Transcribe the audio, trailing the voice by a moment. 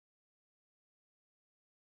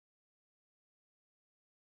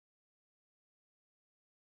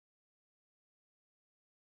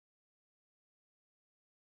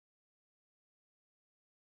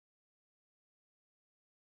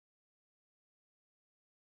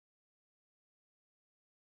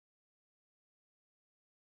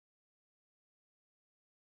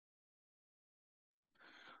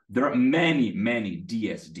there are many, many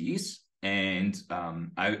DSDs, and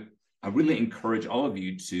I really encourage all of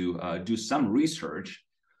you to do some research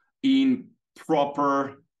in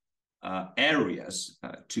proper areas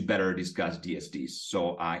to better discuss DSDs.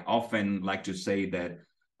 So I often like to say that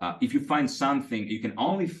if you find something, you can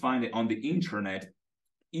only find it on the internet.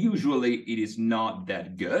 Usually it is not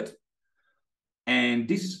that good. And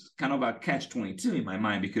this is kind of a catch-22 in my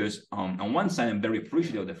mind, because on one side, I'm very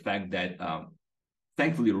appreciative of the fact that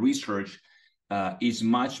thankfully research is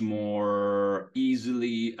much more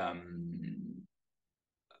easily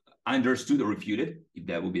understood or refuted, if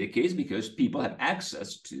that would be the case, because people have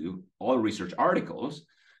access to all research articles.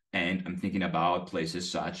 And I'm thinking about places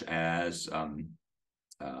such as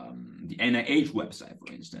the NIH website,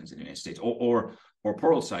 for instance, in the United States, or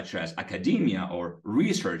portals such as Academia or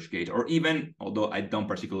Researchgate, or even, although I don't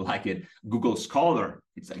particularly like it, Google Scholar.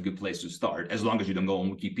 It's a good place to start, as long as you don't go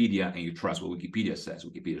on Wikipedia and you trust what Wikipedia says.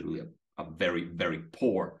 Wikipedia is really a very, very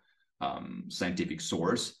poor scientific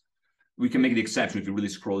source. We can make the exception if you really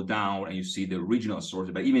scroll down and you see the original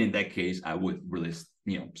source. But even in that case, I would really,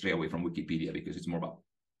 stay away from Wikipedia, because it's more about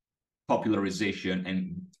popularization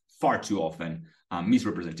and far too often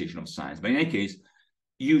misrepresentation of science. But in any case,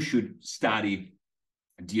 you should study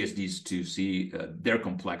DSDs to see their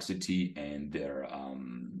complexity and their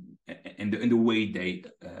and the way they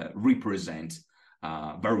represent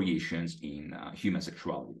variations in human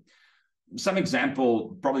sexuality. Some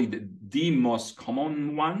example, probably the most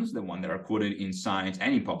common ones, the one that are quoted in Science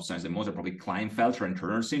and in Pop Science, the most are probably Klinefelter and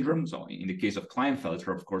Turner syndrome. So in the case of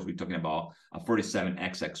Klinefelter, of course, we're talking about a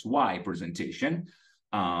 47XXY presentation,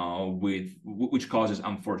 which causes,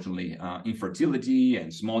 unfortunately, infertility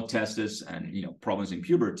and small testes and problems in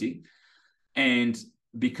puberty. And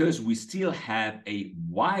because we still have a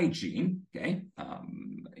Y gene, okay,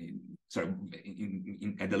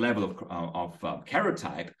 at the level of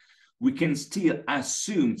karyotype, we can still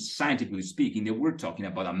assume, scientifically speaking, that we're talking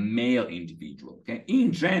about a male individual. Okay,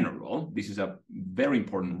 in general, this is a very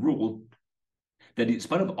important rule, that in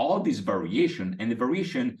spite of all this variation, and the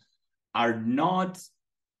variation are not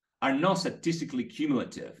statistically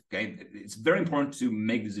cumulative. Okay, it's very important to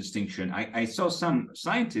make this distinction. I saw some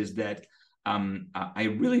scientists that I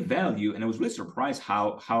really value, and I was really surprised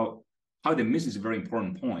how they miss this very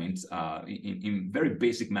important point in very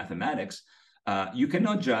basic mathematics. You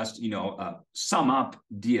cannot just sum up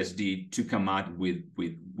DSD to come out with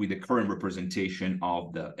the current representation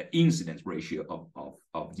of the incidence ratio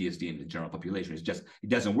of DSD in the general population. It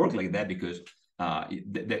doesn't work like that, because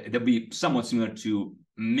that'll be somewhat similar to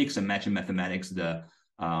mix and match in mathematics, the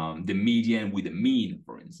median with the mean,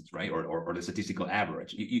 for instance, right? Or the statistical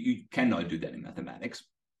average. You cannot do that in mathematics.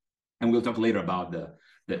 And we'll talk later about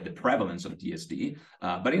the prevalence of DSD.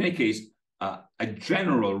 But in any case, a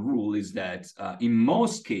general rule is that in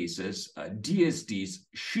most cases, DSDs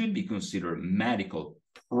should be considered medical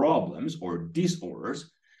problems or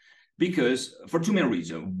disorders, because for two main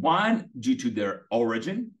reasons. One, due to their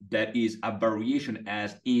origin, that is a variation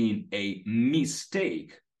as in a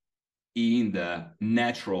mistake in the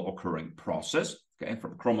natural occurring process, okay,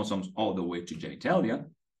 from chromosomes all the way to genitalia.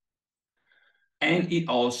 And it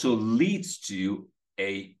also leads to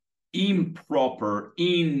a improper,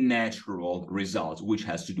 unnatural results, which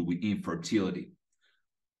has to do with infertility.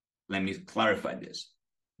 Let me clarify this.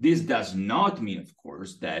 This does not mean, of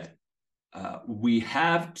course, that we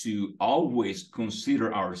have to always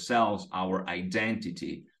consider ourselves, our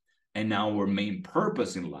identity, and our main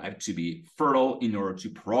purpose in life to be fertile in order to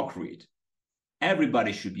procreate.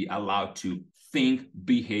 Everybody should be allowed to think,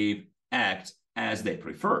 behave, act as they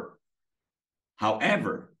prefer.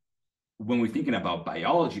 However, when we're thinking about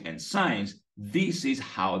biology and science, this is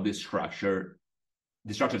how the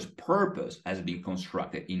structure's purpose has been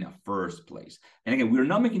constructed in the first place. And again, we're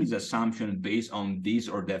not making this assumption based on this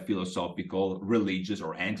or that philosophical, religious,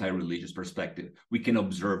 or anti-religious perspective. We can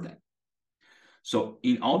observe that. So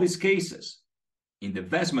in all these cases, in the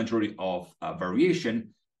vast majority of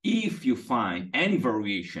variation, if you find any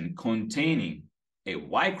variation containing a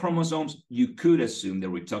Y chromosomes, you could assume that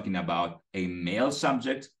we're talking about a male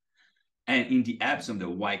subject. And in the absence of the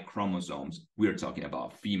Y chromosomes, we're talking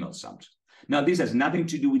about female subject. Now, this has nothing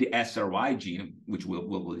to do with the SRY gene, which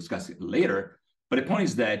we'll discuss it later. But the point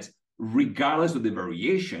is that regardless of the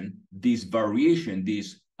variation, this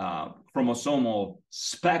chromosomal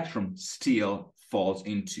spectrum still falls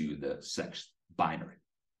into the sex binary.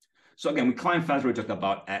 So again, with Klinefelter, we talked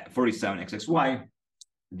about 47XXY.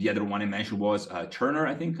 The other one I mentioned was Turner,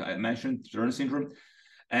 I think I mentioned Turner syndrome.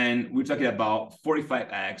 And we're talking about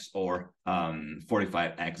 45X or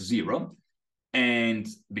 45X0. And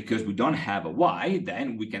because we don't have a Y,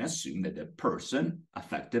 then we can assume that the person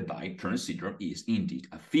affected by Turner syndrome is indeed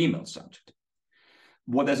a female subject.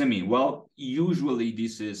 What does it mean? Well, usually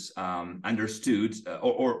this is understood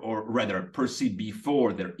or rather perceived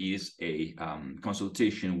before there is a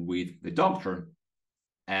consultation with the doctor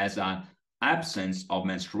as an absence of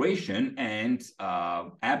menstruation and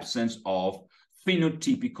absence of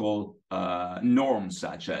phenotypical norms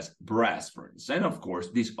such as breast, for instance. And of course,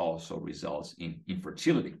 this also results in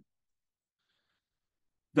infertility.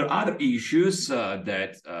 There are other issues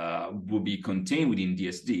that will be contained within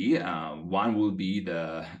DSD. One will be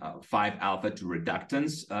the 5-alpha-2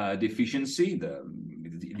 reductase deficiency,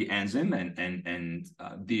 the enzyme, and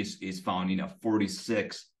this is found in a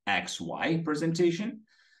 46XY presentation.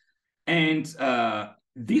 And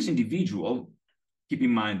this individual, keep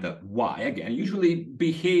in mind that Y, again, usually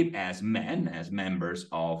behave as men, as members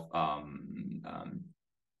of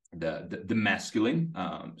the masculine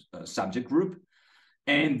subject group.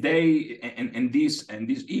 And this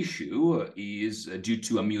issue is due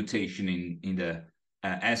to a mutation in the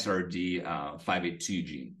SRD 582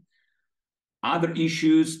 gene. Other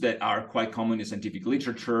issues that are quite common in scientific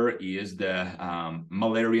literature is the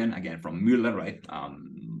Müllerian, again from Müller, right?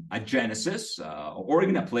 Agenesis or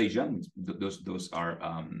even aplasia. Those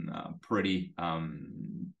are pretty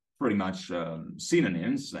much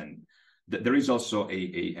synonyms. And there is also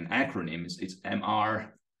an acronym. It's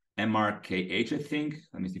MRKH, I think.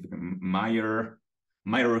 Let me see if I can.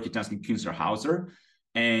 Mayer-Rokitansky-Künstler-Hauser.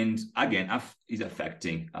 And again, is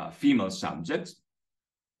affecting female subjects.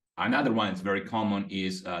 Another one that's very common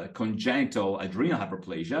is congenital adrenal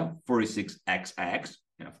hyperplasia, 46XX.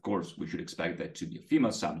 And of course, we should expect that to be a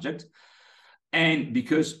female subject. And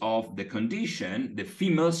because of the condition, the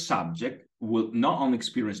female subject will not only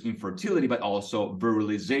experience infertility, but also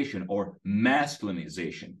virilization or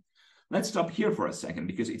masculinization. Let's stop here for a second,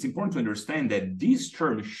 because it's important to understand that these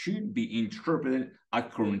terms should be interpreted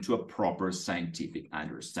according to a proper scientific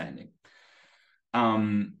understanding.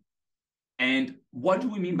 And what do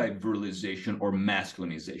we mean by virilization or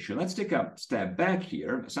masculinization? Let's take a step back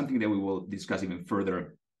here, something that we will discuss even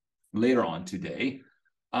further later on today.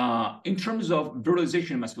 In terms of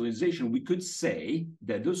virilization and masculinization, we could say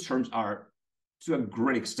that those terms are, to a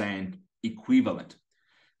great extent, equivalent.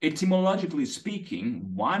 Etymologically speaking,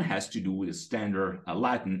 one has to do with the standard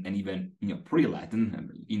Latin and even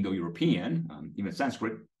pre-Latin, Indo-European, even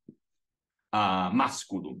Sanskrit,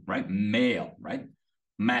 masculum, right? Male, right?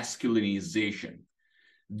 Masculinization.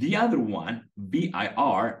 The other one,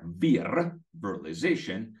 vir,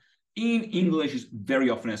 virilization, in English is very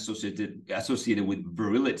often associated with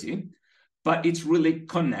virility, but it's really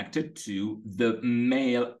connected to the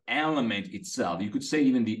male element itself. You could say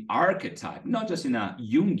even the archetype, not just in a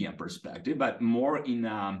Jungian perspective, but more in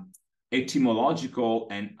a etymological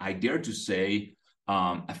and, I dare to say,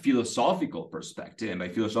 a philosophical perspective. And by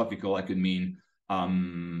philosophical, I could mean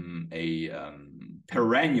a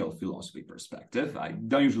perennial philosophy perspective. I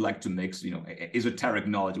don't usually like to mix, esoteric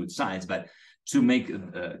knowledge with science, but to make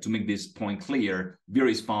this point clear, vir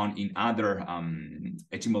is found in other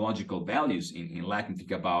etymological values in Latin.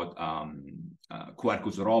 Think about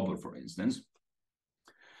quercus robur, for instance,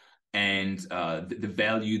 and the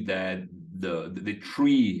value that the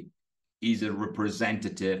tree is a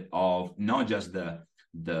representative of not just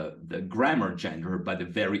the grammar gender, but the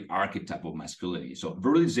very archetype of masculinity. So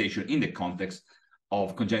virilization in the context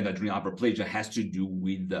of congenital adrenal hyperplasia has to do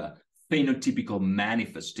with the phenotypical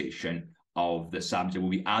manifestation of the subject will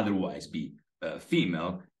be otherwise be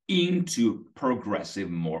female into progressive,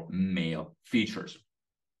 more male features.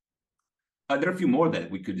 There are a few more that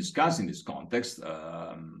we could discuss in this context.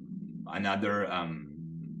 Another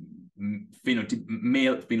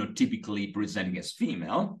male phenotypically presenting as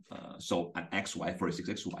female, so an XY,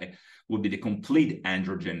 46XY, would be the complete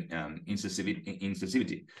androgen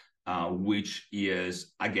insensitivity, which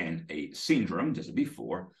is, again, a syndrome, just as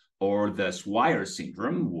before, or the Swire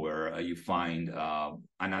syndrome, where you find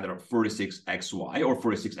another 46XY or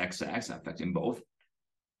 46XX affecting both,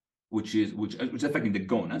 which is affecting the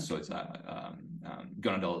gonads, so it's a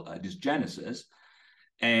gonadal dysgenesis,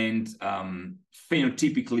 and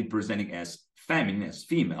phenotypically presenting as feminine, as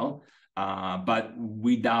female, but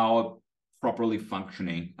without properly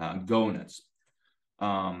functioning gonads.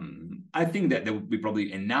 I think that there would be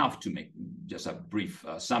probably enough to make just a brief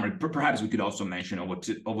summary. Perhaps we could also mention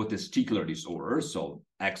ovotesticular disorder, so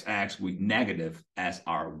XX with negative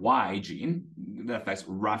SRY gene that affects,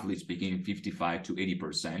 roughly speaking, 55 to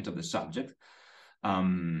 80% of the subject.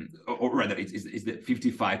 Or rather, it's the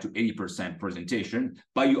 55 to 80% presentation,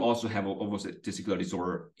 but you also have ovotesticular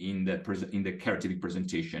disorder in the karyotypic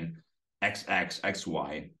presentation XX,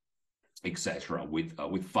 XY, etc., with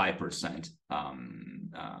 5%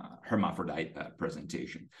 hermaphrodite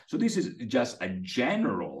presentation. So this is just a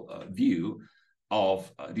general view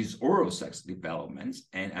of these oral sex developments,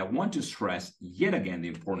 and I want to stress yet again the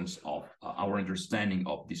importance of our understanding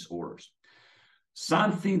of disorders.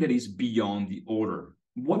 Something that is beyond the order.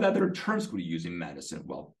 What other terms could we use in medicine?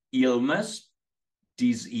 Well, illness,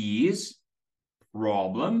 disease,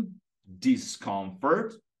 problem,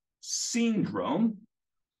 discomfort, syndrome,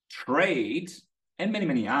 trait, and many,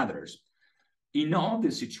 many others. In all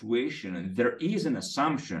this situation, there is an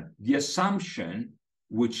assumption, the assumption,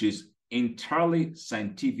 which is entirely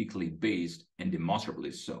scientifically based and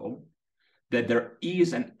demonstrably so, that there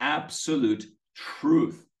is an absolute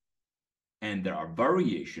truth and there are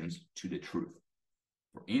variations to the truth.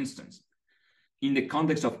 For instance, in the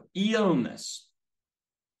context of illness,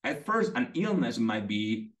 at first, an illness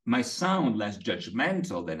might sound less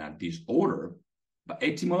judgmental than a disorder, but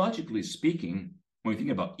etymologically speaking, when we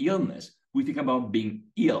think about illness, we think about being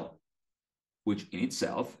ill, which in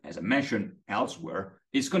itself, as I mentioned elsewhere,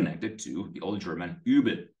 is connected to the old German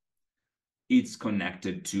übel. It's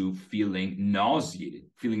connected to feeling nauseated,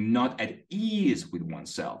 feeling not at ease with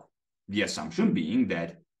oneself. The assumption being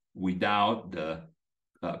that without the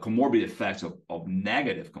comorbid effects of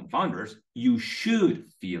negative confounders, you should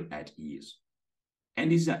feel at ease.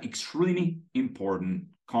 And this is an extremely important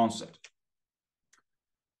concept.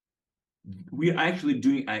 We are actually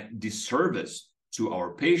doing a disservice to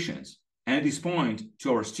our patients, and at this point,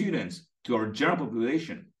 to our students, to our general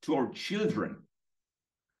population, to our children,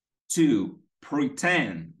 to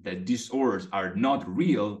pretend that disorders are not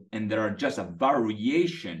real and they are just a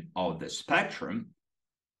variation of the spectrum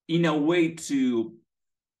in a way to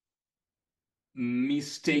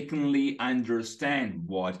mistakenly understand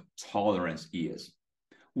what tolerance is.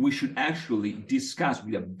 We should actually discuss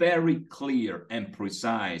with a very clear and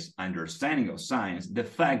precise understanding of science the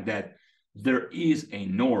fact that there is a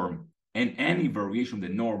norm, and any variation of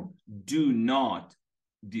the norm do not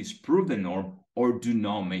disprove the norm or do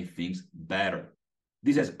not make things better.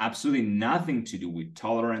 This has absolutely nothing to do with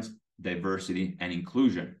tolerance, diversity, and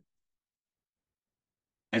inclusion.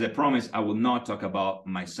 As I promised, I will not talk about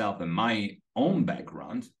myself and my own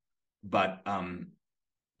background, but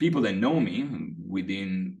people that know me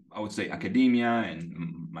within, I would say, academia and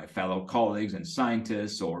my fellow colleagues and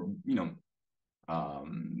scientists, or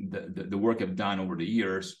the work I've done over the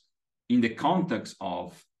years, in the context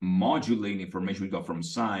of modulating information we got from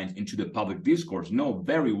science into the public discourse, know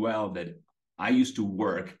very well that I used to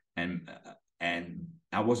work and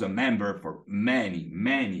I was a member for many,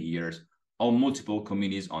 many years on multiple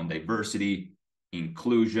committees on diversity,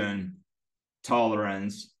 inclusion,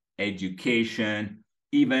 tolerance, education,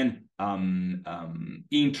 even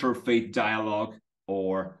interfaith dialogue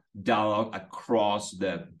or dialogue across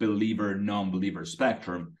the believer, non-believer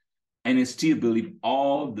spectrum. And I still believe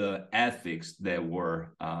all the ethics that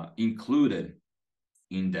were included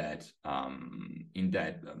in that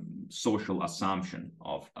social assumption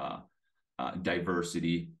of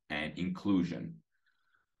diversity and inclusion.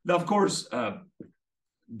 Now, of course,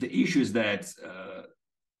 the issue is that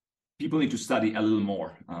people need to study a little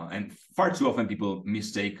more, and far too often people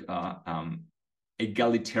mistake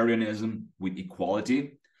egalitarianism with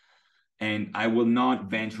equality. And I will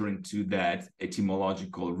not venture into that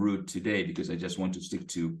etymological route today because I just want to stick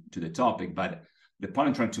to the topic. But the point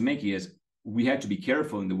I'm trying to make is we have to be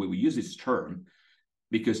careful in the way we use this term,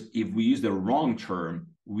 because if we use the wrong term,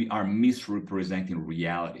 we are misrepresenting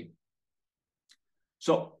reality.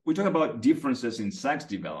 So we talk about differences in sex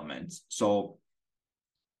development. So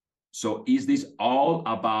is this all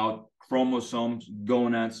about chromosomes,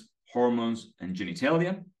 gonads, hormones, and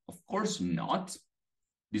genitalia? Of course not.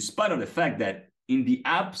 Despite of the fact that in the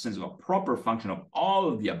absence of a proper function of all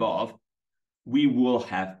of the above, we will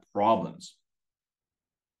have problems.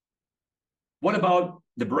 What about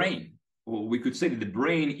the brain? Well, we could say that the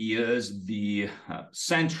brain is the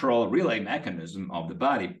central relay mechanism of the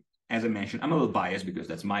body. As I mentioned, I'm a little biased because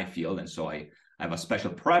that's my field, and so I have a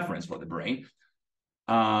special preference for the brain.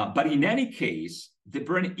 But in any case, the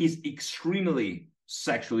brain is extremely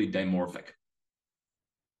sexually dimorphic.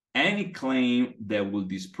 Any claim that will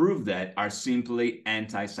disprove that are simply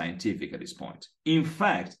anti-scientific at this point. In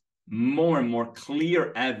fact, more and more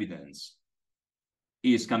clear evidence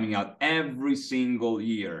is coming out every single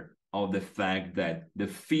year of the fact that the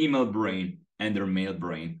female brain and their male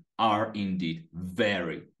brain are indeed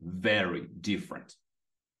very, very different.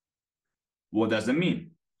 What does that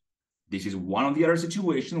mean? This is one of the other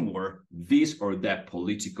situations where this or that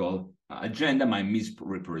political agenda might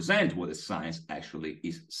misrepresent what the science actually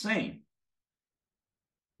is saying.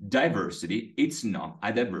 diversity, it's not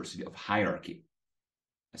a diversity of hierarchy.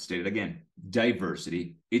 I state it again,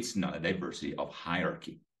 diversity, it's not a diversity of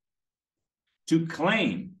hierarchy. To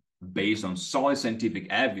claim, based on solid scientific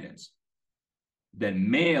evidence, that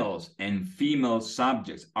males and female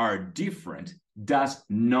subjects are different does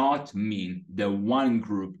not mean that one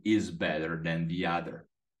group is better than the other.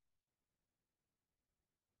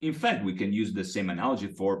 In fact, we can use the same analogy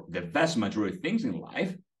for the vast majority of things in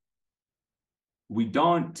life. We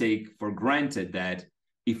don't take for granted that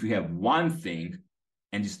if you have one thing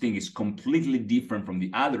and this thing is completely different from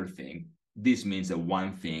the other thing, this means that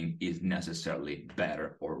one thing is necessarily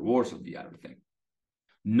better or worse than the other thing.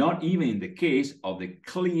 Not even in the case of the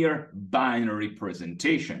clear binary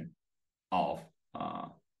presentation of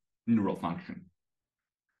neural function.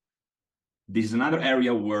 This is another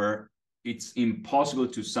area where it's impossible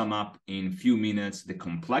to sum up in a few minutes the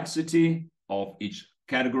complexity of each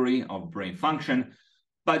category of brain function,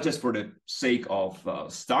 but just for the sake of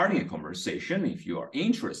starting a conversation, if you are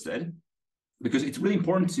interested, because it's really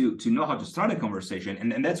important to know how to start a conversation,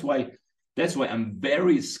 and that's why I'm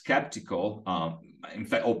very skeptical, in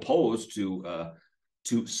fact, opposed to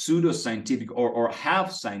pseudo-scientific or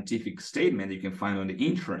half-scientific statement that you can find on the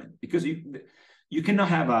internet, because you cannot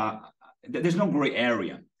have there's no gray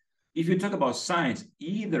area. If you talk about science,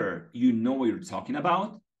 either you know what you're talking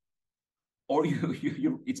about, or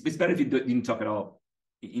it's better if you didn't talk at all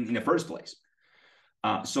in the first place.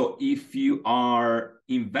 So if you are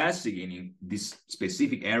investigating this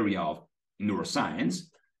specific area of neuroscience,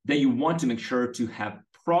 then you want to make sure to have a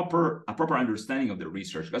proper understanding of the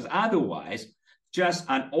research, because otherwise, just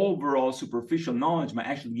an overall superficial knowledge might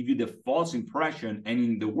actually give you the false impression, and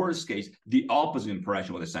in the worst case, the opposite impression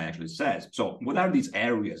of what the science actually says. So what are these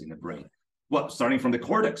areas in the brain? Well, starting from the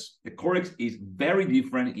cortex. The cortex is very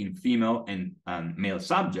different in female and male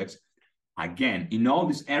subjects. Again, in all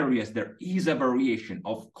these areas, there is a variation.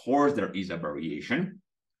 Of course, there is a variation,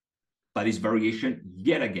 but this variation,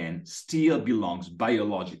 yet again, still belongs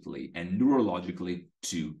biologically and neurologically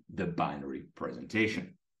to the binary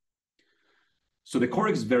presentation. So the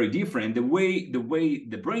cortex is very different. The way the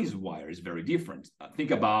brain is wired is very different.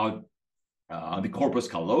 Think about the corpus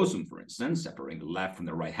callosum, for instance, separating the left from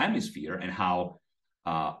the right hemisphere, and how,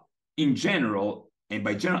 in general, and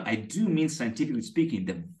by general, I do mean scientifically speaking,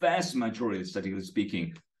 the vast majority, statistically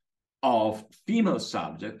speaking, of female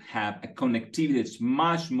subjects have a connectivity that's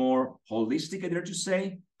much more holistic, I dare to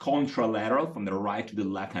say, contralateral from the right to the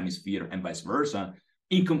left hemisphere and vice versa,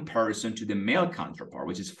 in comparison to the male counterpart,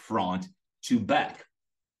 which is front to back.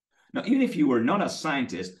 Now, even if you were not a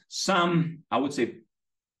scientist, some, I would say,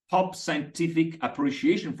 pop scientific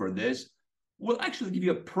appreciation for this will actually give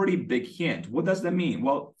you a pretty big hint. What does that mean?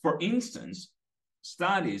 Well, for instance,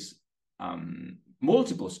 studies,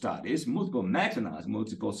 multiple meta-analysis,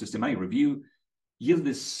 multiple systematic review yield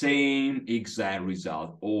the same exact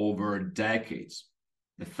result over decades.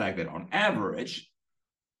 The fact that on average,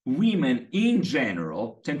 women in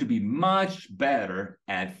general tend to be much better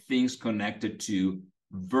at things connected to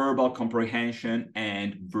verbal comprehension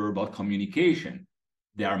and verbal communication.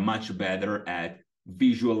 They are much better at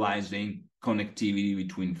visualizing connectivity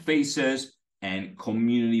between faces and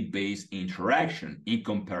community-based interaction in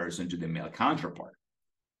comparison to the male counterpart.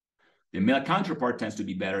 The male counterpart tends to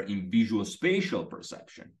be better in visual spatial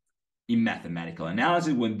perception, in mathematical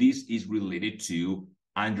analysis when this is related to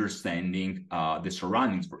understanding the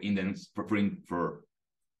surroundings, for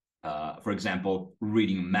example,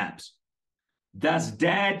 reading maps. Does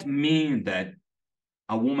that mean that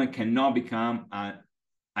a woman cannot become an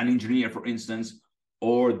engineer, for instance,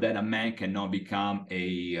 or that a man cannot become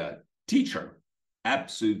a teacher?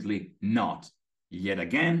 Absolutely not. Yet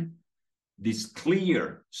again, this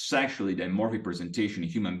clear sexually dimorphic presentation in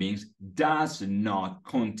human beings does not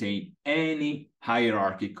contain any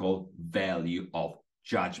hierarchical value of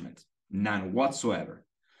judgment, none whatsoever.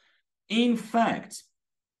 In fact,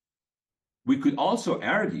 we could also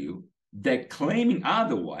argue that claiming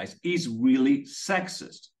otherwise is really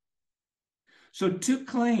sexist. So to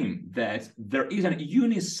claim that there is an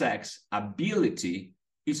unisex ability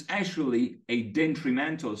is actually a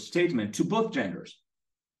detrimental statement to both genders.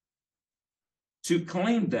 To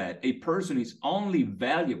claim that a person is only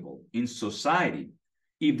valuable in society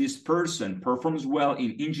if this person performs well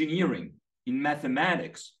in engineering, in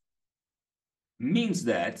mathematics, means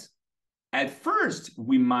that at first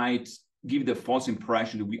we might give the false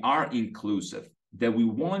impression that we are inclusive, that we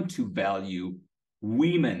want to value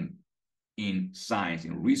women in science,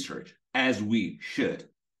 in research, as we should.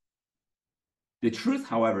 The truth,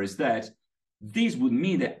 however, is that this would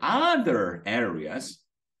mean that other areas,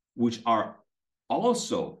 which are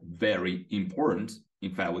also very important,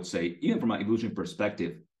 in fact, I would say, even from an evolutionary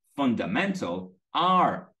perspective, fundamental,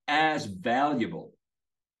 are as valuable.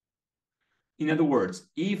 In other words,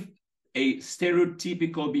 if a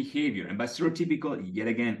stereotypical behavior, and by stereotypical, yet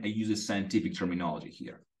again, I use a scientific terminology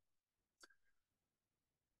here.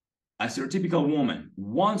 A stereotypical woman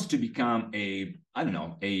wants to become a, I don't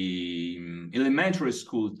know, a elementary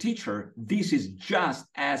school teacher, this is just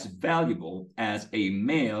as valuable as a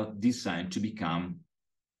male designed to become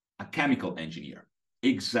a chemical engineer.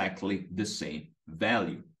 Exactly the same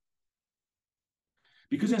value.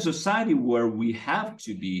 Because in a society where we have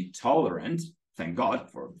to be tolerant, thank God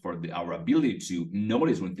for our ability to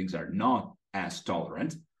notice when things are not as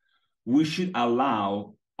tolerant, we should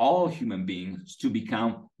allow all human beings to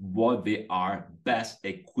become what they are best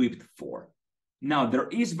equipped for. Now, there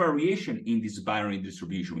is variation in this binary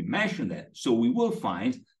distribution. We mentioned that. So we will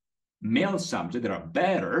find male subjects that are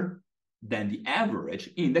better than the average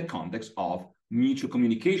in the context of mutual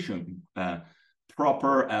communication,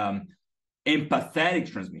 proper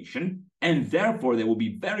empathetic transmission, and therefore they will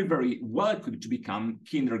be very, very well equipped to become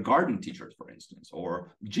kindergarten teachers, for instance,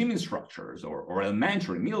 or gym instructors, or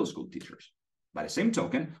elementary, middle school teachers. By the same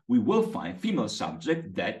token, we will find female subjects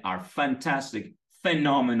that are fantastic,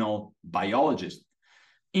 phenomenal biologists.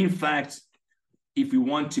 In fact, if we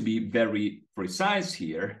want to be very precise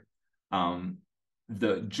here,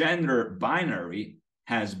 the gender binary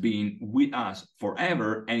has been with us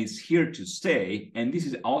forever and is here to stay. And this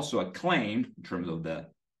is also a claim in terms of the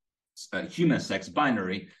human sex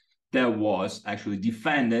binary that was actually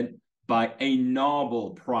defended by a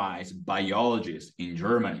Nobel-Prize biologist in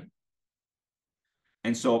Germany.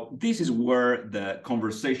 And so this is where the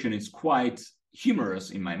conversation is quite humorous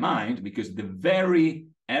in my mind, because the very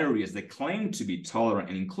areas that claim to be tolerant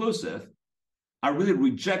and inclusive are really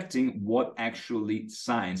rejecting what actually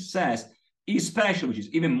science says, especially, which is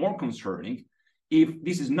even more concerning, if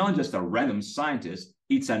this is not just a random scientist,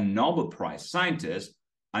 it's a Nobel Prize scientist,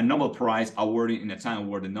 a Nobel Prize awarded in a time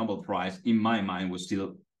where the Nobel Prize, in my mind, was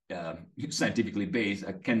still scientifically based.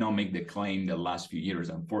 I cannot make the claim the last few years,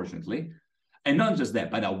 unfortunately. And not just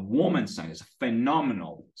that, but a woman scientist, a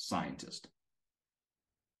phenomenal scientist.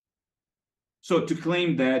 So to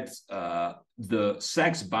claim that the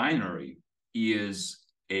sex binary is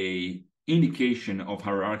an indication of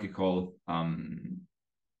hierarchical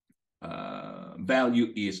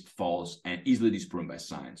value is false and easily disproven by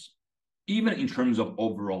science. Even in terms of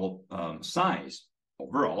overall size,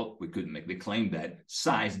 overall, we could make the claim that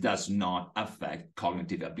size does not affect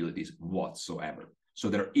cognitive abilities whatsoever. So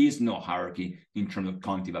there is no hierarchy in terms of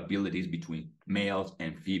cognitive abilities between males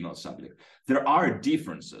and female subjects. There are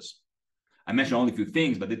differences. I mentioned only a few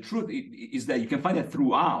things, but the truth is that you can find that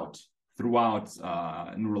throughout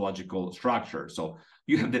neurological structure. So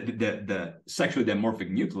you have the sexually dimorphic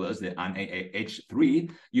nucleus, the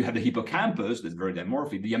NAH3. You have the hippocampus, that's very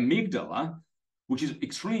dimorphic. The amygdala, which is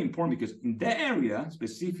extremely important because in that area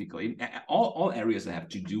specifically, all areas that have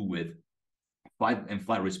to do with fight and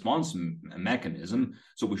flight response mechanism.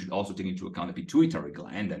 So we should also take into account the pituitary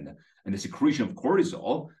gland and the secretion of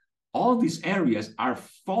cortisol. All these areas are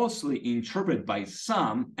falsely interpreted by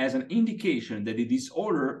some as an indication that the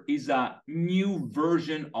disorder is a new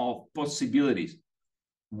version of possibilities,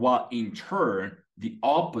 while in turn, the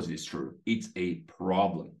opposite is true. It's a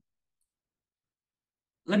problem.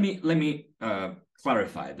 Let me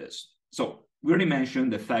clarify this. So we already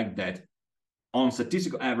mentioned the fact that on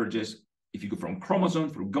statistical averages, if you go from chromosome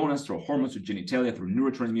through gonads, through hormones, to genitalia, through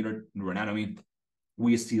neurotransmitter, neuroanatomy,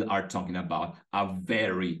 we still are talking about a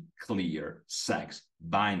very clear sex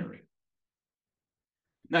binary.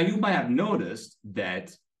 Now, you might have noticed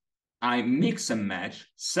that I mix and match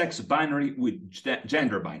sex binary with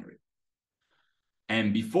gender binary.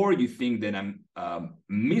 And before you think that I'm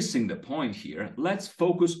missing the point here, let's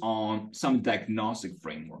focus on some diagnostic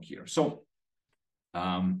framework here. So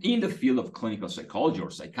in the field of clinical psychology or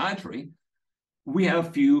psychiatry, we have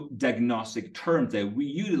a few diagnostic terms that we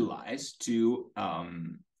utilize to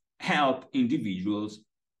help individuals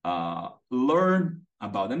learn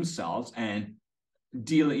about themselves and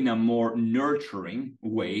deal in a more nurturing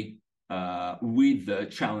way with the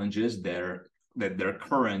challenges that their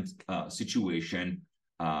current situation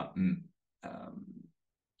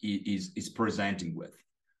is presenting with.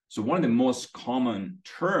 So one of the most common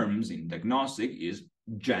terms in diagnostic is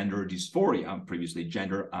gender dysphoria, previously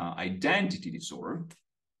gender identity disorder.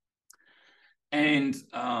 And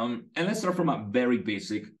let's start from a very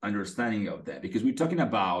basic understanding of that, because we're talking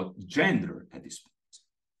about gender at this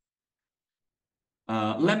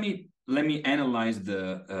point. Let me analyze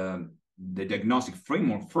the diagnostic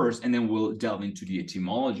framework first, and then we'll delve into the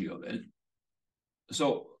etymology of it.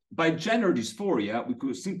 So by gender dysphoria, we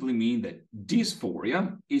could simply mean that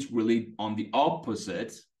dysphoria is really on the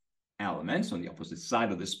opposite elements, on the opposite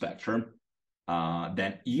side of the spectrum,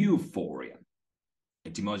 than euphoria.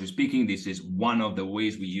 Etymologically speaking, this is one of the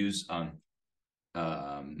ways we use a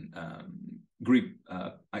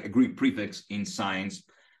Greek prefix in science,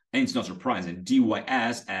 and it's not surprising.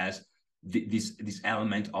 DYS as this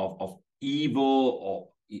element of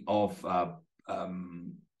evil, of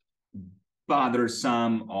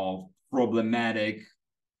bothersome, of problematic,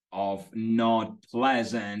 of not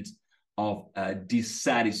pleasant, of a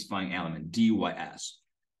dissatisfying element, DYS.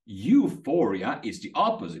 Euphoria is the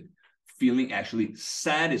opposite, feeling actually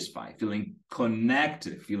satisfied, feeling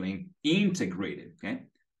connected, feeling integrated, okay?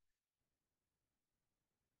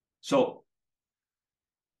 So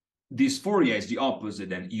dysphoria is the opposite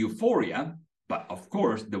than euphoria, but of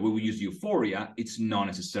course, the way we use euphoria, it's not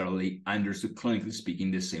necessarily understood clinically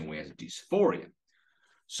speaking the same way as dysphoria.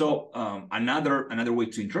 So another way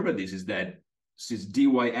to interpret this is that since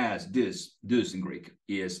DYS, this in Greek,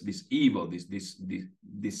 is this evil,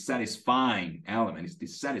 this satisfying element, is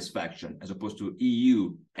this satisfaction, as opposed to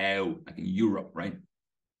EU, like in Europe, right?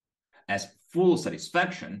 As full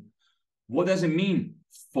satisfaction, what does it mean,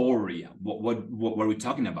 phoria? What are we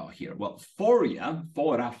talking about here? Well, phoria,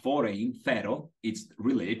 fora, forein, fero, it's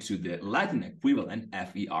related to the Latin equivalent,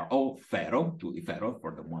 F-E-R-O, fero, tulifero,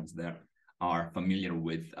 for the ones that are familiar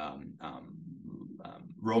with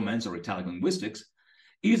Romance or Italic linguistics.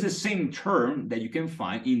 Is the same term that you can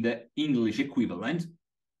find in the English equivalent,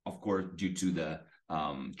 of course, due to the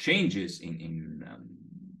changes in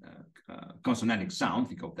consonantic sound.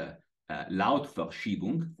 Think of the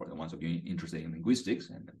Lautverschiebung, for the ones of you interested in linguistics,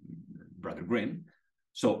 and Brother Grimm.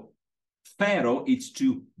 So, fero, it's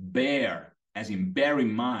to bear, as in bear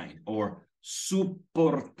in mind, or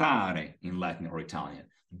supportare in Latin or Italian,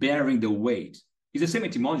 bearing the weight. It's the same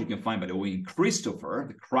etymology you can find, by the way, in Christopher,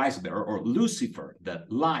 the Christ bearer, or Lucifer, the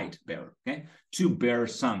light bearer, okay? To bear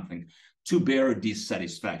something, to bear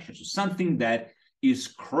dissatisfaction. So something that is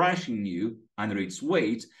crushing you under its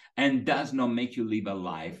weight and does not make you live a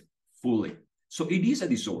life fully. So it is a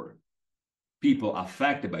disorder. People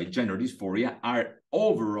affected by gender dysphoria are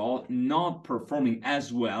overall not performing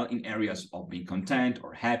as well in areas of being content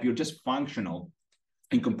or happy or just functional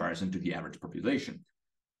in comparison to the average population.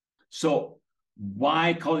 So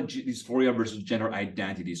why call it dysphoria versus gender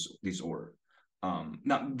identity disorder?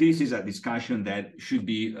 Now, this is a discussion that should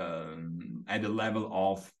be at the level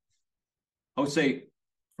of, I would say,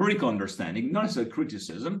 critical understanding, not necessarily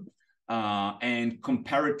criticism, and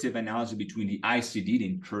comparative analysis between the ICD, the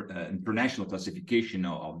International Classification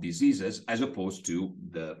of Diseases, as opposed to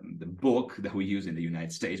the book that we use in the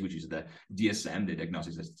United States, which is the DSM, the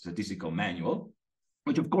Diagnostic Statistical Manual,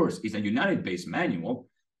 which, of course, is a United-based manual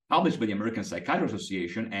published by the American Psychiatry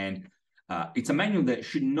Association, and it's a manual that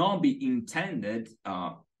should not be intended,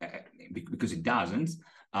 because it doesn't,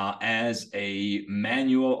 as a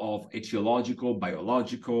manual of etiological,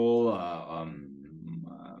 biological,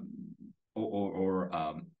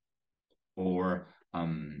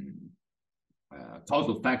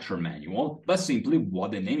 causal factor manual, but simply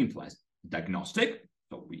what the name implies: diagnostic.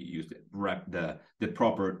 So we use the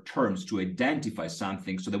proper terms to identify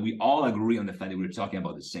something so that we all agree on the fact that we're talking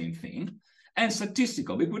about the same thing. And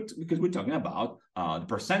statistical, because we're talking about the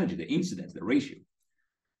percentage, the incidence, the ratio.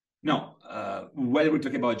 Now, whether we're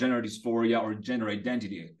talking about gender dysphoria or gender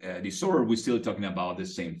identity disorder, we're still talking about the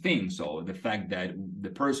same thing. So the fact that the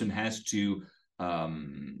person has to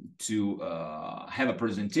have a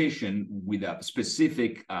presentation with a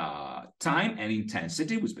specific time and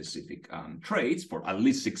intensity, with specific traits for at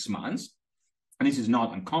least 6 months, and this is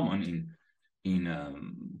not uncommon in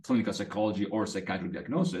clinical psychology or psychiatric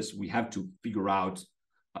diagnosis. We have to figure out,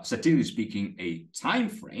 statistically speaking, a time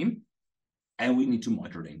frame, and we need to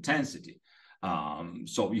monitor the intensity.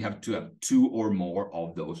 So you have to have 2 or more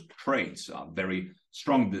of those traits: a very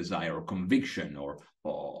strong desire or conviction, or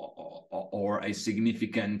a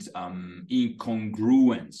significant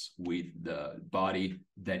incongruence with the body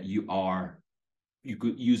that you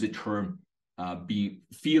could use the term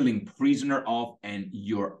feeling prisoner of, and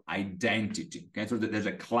your identity. Okay, so there's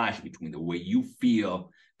a clash between the way you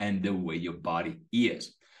feel and the way your body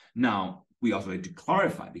is. Now, we also need to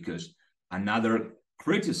clarify, because another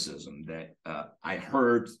criticism that I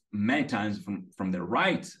heard many times from the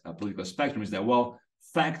right political spectrum is that, well,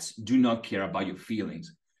 facts do not care about your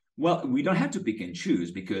feelings. Well, we don't have to pick and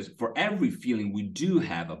choose, because for every feeling, we do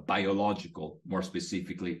have a biological, more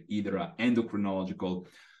specifically, either an endocrinological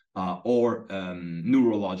or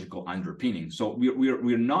neurological underpinning. So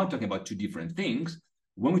we're not talking about 2 different things.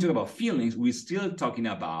 When we talk about feelings, we're still talking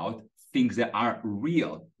about things that are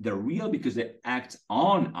real. They're real because they act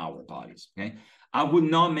on our bodies. Okay, I would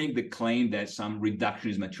not make the claim that some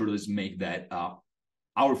reductionist materialists make that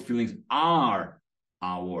our feelings are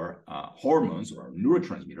our hormones or our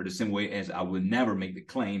neurotransmitter, the same way as I will never make the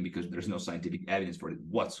claim, because there's no scientific evidence for it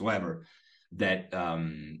whatsoever, that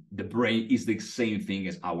the brain is the same thing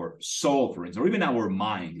as our soul, for instance, or even our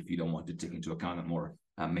mind, if you don't want to take into account the more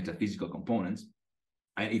metaphysical components.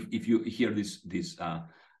 And if you hear these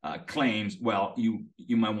claims, well,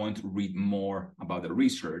 you might want to read more about the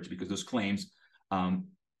research, because those claims,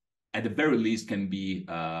 at the very least, can be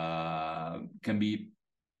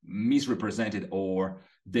misrepresented, or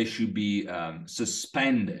they should be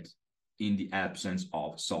suspended in the absence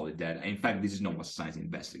of solid data. In fact, this is not what science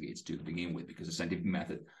investigates to begin with, because the scientific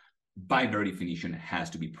method, by very definition, has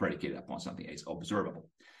to be predicated upon something that is observable.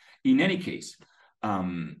 In any case,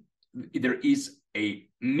 there is a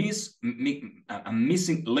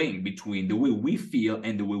missing link between the way we feel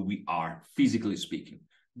and the way we are, physically speaking.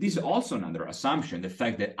 This is also another assumption, the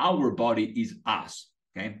fact that our body is us,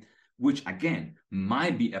 okay? Which, again,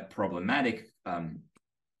 might be a problematic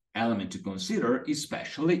element to consider,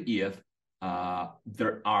 especially if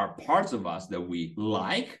there are parts of us that we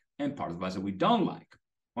like and parts of us that we don't like.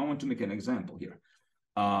 I want to make an example here.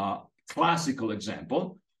 Classical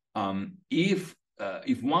example, if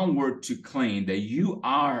one were to claim that you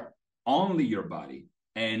are only your body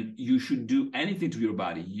and you should do anything to your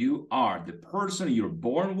body, you are the person you're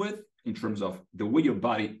born with in terms of the way your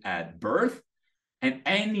body at birth, and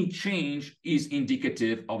any change is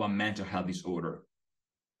indicative of a mental health disorder,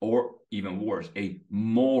 or even worse, a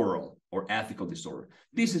moral or ethical disorder.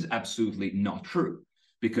 This is absolutely not true,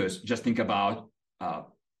 because just think about, I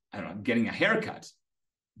don't know, getting a haircut.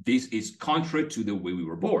 This is contrary to the way we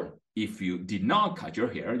were born. If you did not cut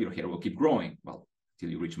your hair will keep growing, well,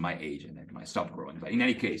 till you reach my age, and then it might stop growing. But in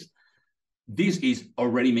any case, this is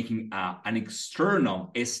already making an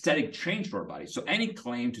external aesthetic change to our body. So any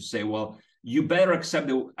claim to say, well, you better accept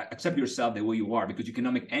yourself the way you are, because you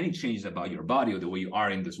cannot make any changes about your body or the way you are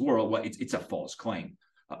in this world, well, it's a false claim.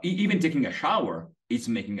 Even taking a shower, it's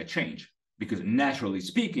making a change, because naturally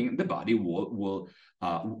speaking, the body will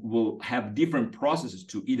have different processes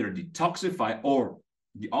to either detoxify, or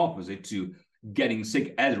the opposite, to getting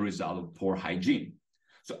sick as a result of poor hygiene.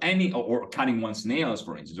 So or cutting one's nails,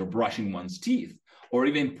 for instance, or brushing one's teeth, or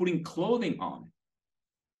even putting clothing on,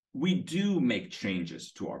 we do make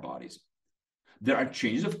changes to our bodies. There are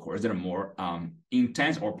changes, of course, that are more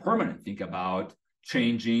intense or permanent. Think about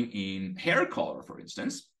changing in hair color, for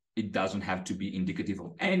instance. It doesn't have to be indicative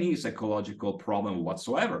of any psychological problem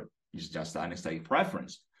whatsoever. It's just an aesthetic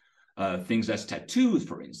preference. Things as tattoos,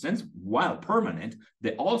 for instance, while permanent,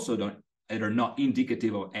 they are not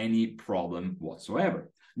indicative of any problem whatsoever.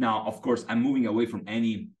 Now, of course, I'm moving away from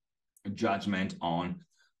any judgment on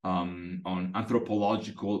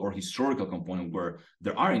anthropological or historical component, where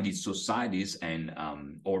there are indeed societies and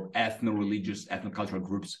or ethno-religious, ethno-cultural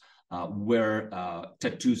groups where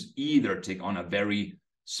tattoos either take on a very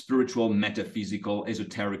spiritual, metaphysical,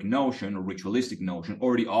 esoteric notion or ritualistic notion,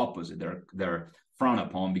 or the opposite. They're frowned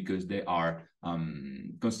upon because they are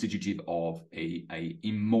constitutive of a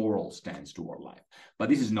immoral stance toward life. But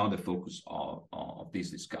this is not the focus of this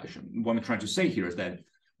discussion. What I'm trying to say here is that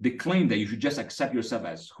the claim that you should just accept yourself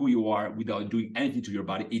as who you are without doing anything to your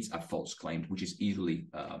body, it's a false claim, which is easily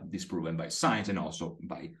disproven by science and also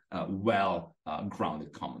by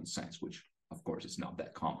well-grounded common sense, which, of course, is not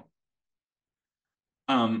that common.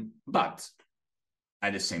 But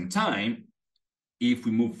at the same time, if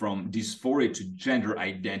we move from dysphoria to gender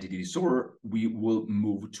identity disorder, we will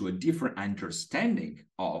move to a different understanding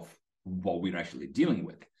of what we're actually dealing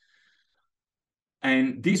with.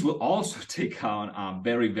 And this will also take on a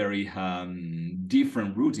very, very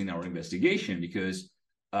different route in our investigation, because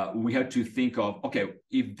we have to think of, okay,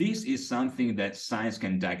 if this is something that science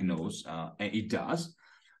can diagnose, and it does,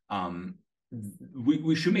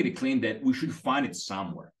 we should make the claim that we should find it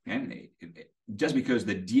somewhere. And just because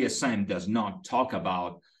the DSM does not talk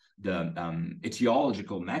about the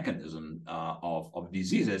etiological mechanism of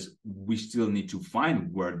diseases, we still need to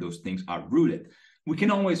find where those things are rooted. We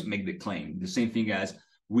can always make the claim, the same thing as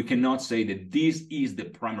we cannot say that this is the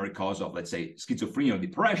primary cause of, let's say, schizophrenia or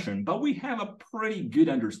depression, but we have a pretty good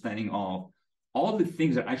understanding of all the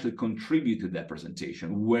things that actually contribute to that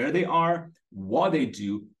presentation, where they are, what they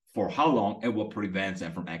do, for how long, and what prevents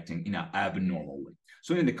them from acting in an abnormal way.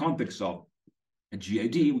 So in the context of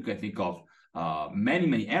GID, we can think of many,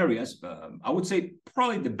 many areas. I would say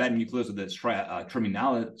probably the bad nucleus of the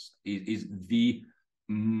terminalis is the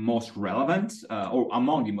most relevant, or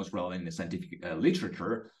among the most relevant in the scientific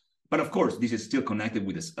literature, But of course, this is still connected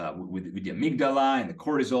with this, with the amygdala and the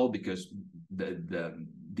cortisol, because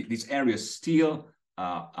this area still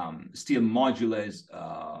modulates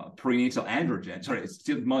prenatal androgen. Sorry, it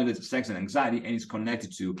still modulates sex and anxiety, and it's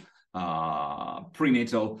connected to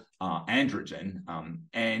prenatal androgen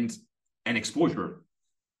and exposure,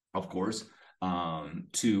 of course,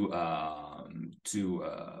 to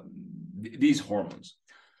these hormones.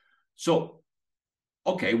 So,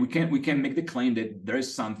 okay, we can make the claim that there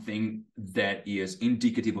is something that is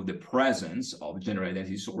indicative of the presence of gender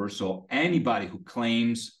identity disorder. So anybody who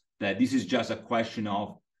claims that this is just a question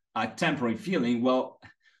of a temporary feeling, well,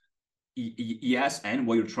 yes, and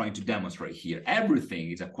what you're trying to demonstrate here,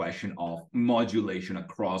 everything is a question of modulation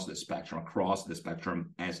across the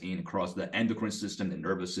spectrum, as in across the endocrine system, the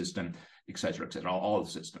nervous system, et cetera, all the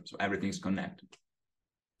systems. So everything's connected.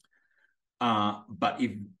 But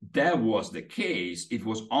if that was the case, it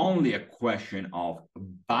was only a question of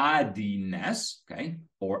bodiness, okay,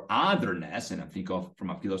 or otherness. And I think of, from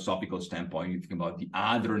a philosophical standpoint, you think about the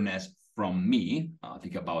otherness from me.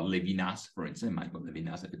 Think about Levinas, for instance, Michael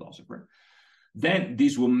Levinas, a philosopher. Then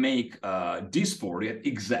this will make dysphoria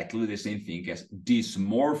exactly the same thing as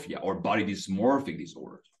dysmorphia or body dysmorphic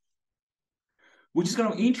disorder. Which is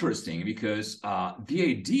kind of interesting, because the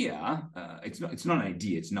idea, it's not an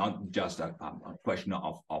idea. It's not just a question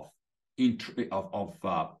of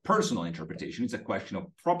personal interpretation. It's a question of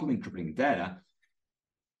properly interpreting data.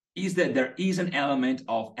 Is that there is an element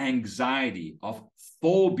of anxiety, of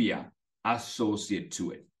phobia associated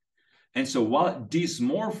to it. And so while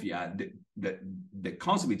dysmorphia, the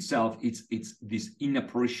concept itself, it's this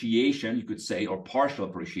inappreciation, you could say, or partial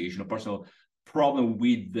appreciation, or partial problem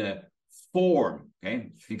with the form,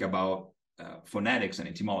 okay? Think about phonetics and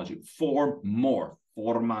etymology. Form, more,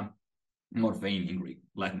 forma, morphein in Greek,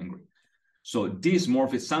 Latin and Greek. So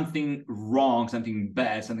dysmorphia is something wrong, something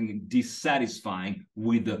bad, something dissatisfying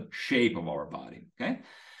with the shape of our body, okay?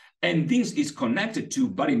 And this is connected to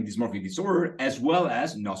body dysmorphic disorder, as well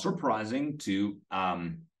as, not surprising, to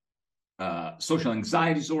social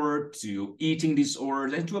anxiety disorder, to eating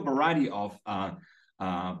disorders, and to a variety of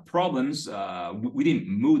problems within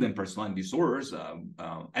mood and personality disorders,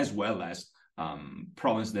 as well as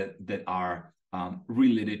problems that are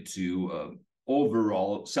related to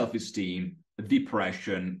overall self-esteem,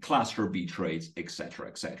 depression, cluster B traits, etc.,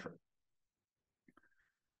 etc.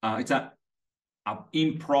 It's an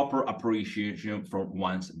improper appreciation for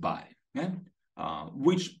one's body, okay?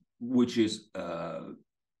 which is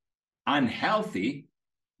unhealthy,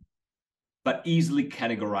 but easily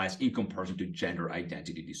categorized in comparison to gender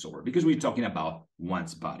identity disorder, because we're talking about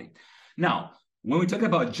one's body. Now, when we talk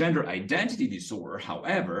about gender identity disorder,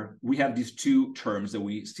 however, we have these two terms that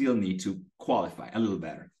we still need to qualify a little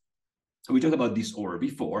better. So we talked about disorder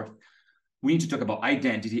before. We need to talk about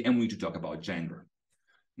identity, and we need to talk about gender.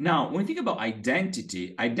 Now, when we think about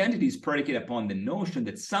identity, identity is predicated upon the notion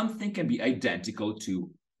that something can be identical to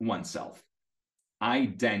oneself.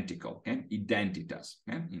 Identical, okay? Identitas,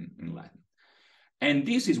 okay? In Latin. And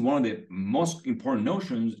this is one of the most important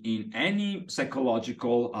notions in any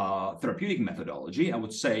psychological therapeutic methodology. I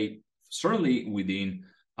would say certainly within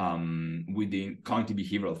cognitive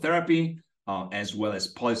behavioral therapy, as well as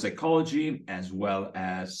polypsychology, as well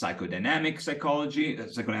as psychodynamic psychology,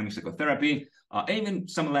 psychodynamic psychotherapy, even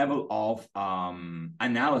some level of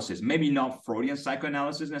analysis, maybe not Freudian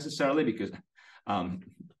psychoanalysis necessarily, because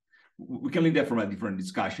we can leave that from a different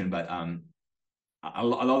discussion, but a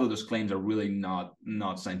lot of those claims are really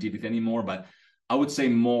not scientific anymore. But I would say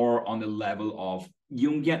more on the level of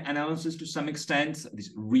Jungian analysis to some extent,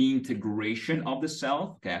 this reintegration of the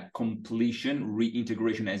self, okay, completion,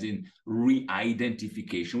 reintegration as in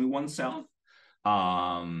re-identification with oneself,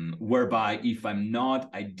 whereby if I'm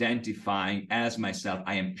not identifying as myself,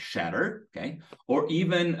 I am shattered, okay, or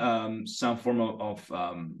even some form of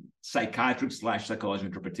psychiatric / psychological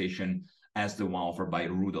interpretation as the one offered by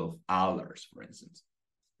Rudolf Allers, for instance.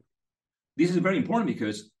 This is very important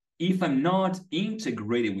because if I'm not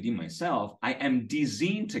integrated within myself, I am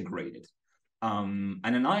disintegrated. An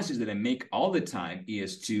analysis that I make all the time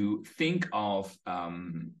is to think of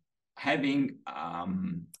having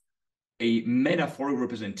a metaphorical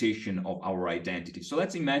representation of our identity. So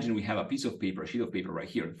let's imagine we have a piece of paper, a sheet of paper right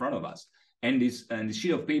here in front of us, and this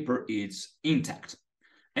sheet of paper is intact.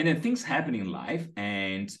 And then things happen in life,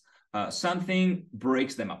 and something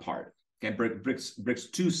breaks them apart. Okay, breaks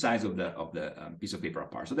two sides of the piece of paper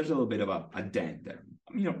apart. So there's a little bit of a dent there,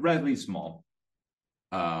 relatively small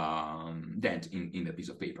dent in the piece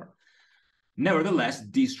of paper. Nevertheless,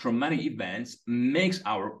 these traumatic events makes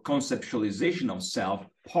our conceptualization of self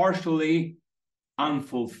partially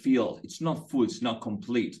unfulfilled. It's not full, it's not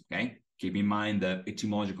complete, okay? Keep in mind the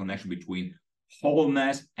etymological connection between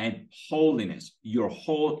wholeness and holiness. You're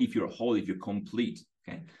whole if you're whole, if you're complete,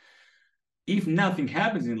 okay? If nothing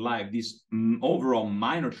happens in life, this overall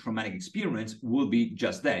minor traumatic experience will be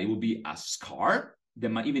just that. It will be a scar that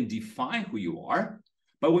might even define who you are,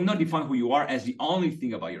 but will not define who you are as the only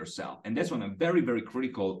thing about yourself. And that's why I'm very, very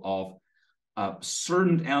critical of a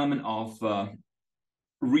certain element of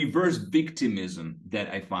reverse victimism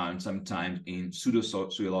that I found sometimes in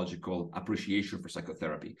pseudo-sociological appreciation for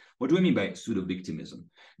psychotherapy. What do I mean by pseudo-victimism?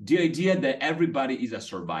 The idea that everybody is a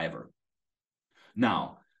survivor.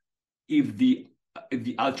 Now, if the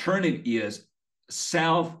alternative is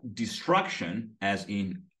self-destruction, as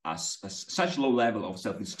in such low level of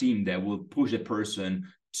self-esteem that will push a person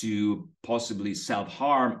to possibly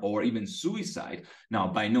self-harm or even suicide. Now,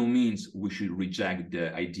 by no means we should reject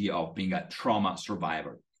the idea of being a trauma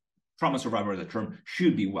survivor. Trauma survivor as a term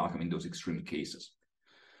should be welcome in those extreme cases.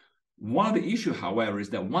 One of the issues, however, is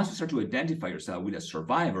that once you start to identify yourself with a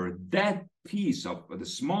survivor, that piece of the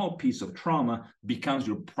small piece of trauma becomes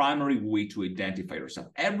your primary way to identify yourself.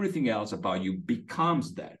 Everything else about you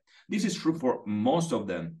becomes that. This is true for most of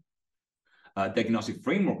the diagnostic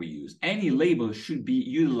framework we use. Any label should be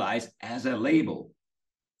utilized as a label.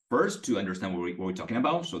 First, to understand what we're talking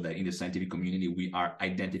about, so that in the scientific community, we are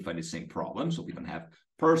identifying the same problem, so we don't have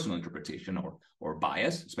personal interpretation or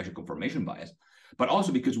bias, especially confirmation bias, but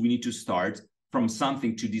also because we need to start from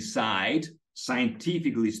something to decide,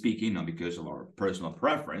 scientifically speaking, not because of our personal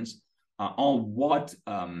preference, on what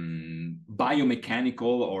biomechanical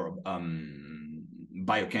or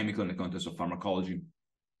biochemical in the context of pharmacology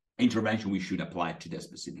intervention we should apply to that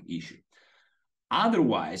specific issue.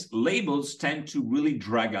 Otherwise, labels tend to really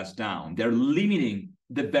drag us down. They're limiting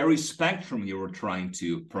the very spectrum you were trying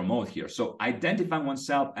to promote here. So identifying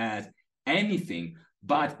oneself as anything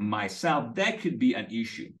but myself, that could be an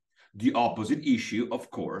issue. The opposite issue,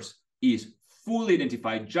 of course, is fully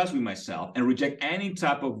identified just with myself and reject any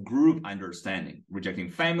type of group understanding, rejecting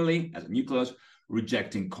family as a nucleus,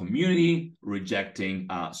 rejecting community, rejecting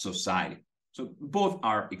society. So both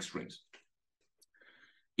are extremes.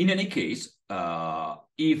 In any case,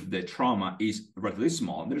 if the trauma is relatively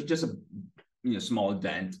small, there's just a small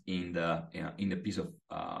dent in the piece of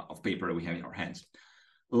paper that we have in our hands.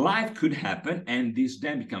 Life could happen, and this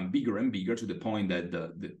then become bigger and bigger to the point that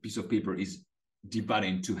the piece of paper is divided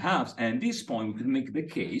into halves. And at this point, we could make the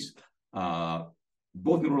case,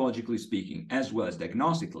 both neurologically speaking as well as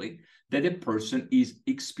diagnostically, that a person is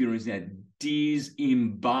experiencing a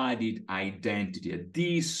disembodied identity, a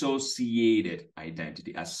dissociated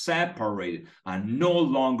identity, a separated, a no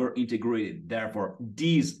longer integrated, therefore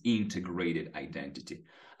disintegrated identity.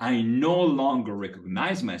 I no longer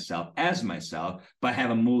recognize myself as myself, but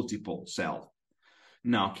have a multiple self.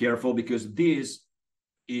 Now, careful, because this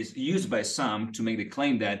is used by some to make the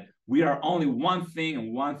claim that we are only one thing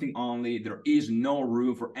and one thing only. There is no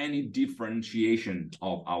room for any differentiation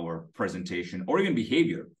of our presentation or even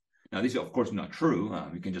behavior. Now, this is, of course, not true.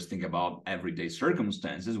 You can just think about everyday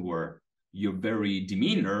circumstances where your very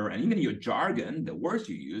demeanor and even your jargon, the words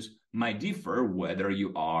you use, might differ whether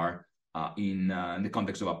you are in the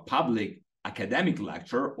context of a public academic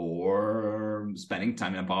lecture or spending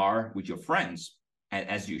time in a bar with your friends,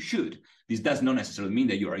 as you should. This does not necessarily mean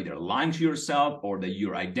that you are either lying to yourself or that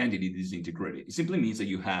your identity is disintegrated. It simply means that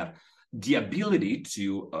you have the ability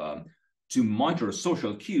to monitor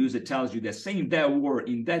social cues that tells you that saying that word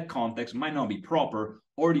in that context might not be proper,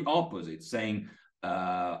 or the opposite, saying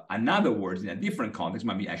another word in a different context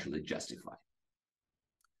might be actually justified.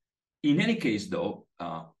 In any case, though,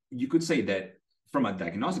 you could say that from a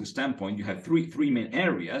diagnostic standpoint, you have three main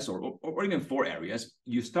areas, or even four areas.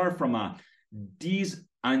 You start from a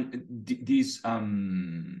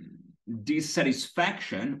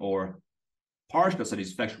dissatisfaction or partial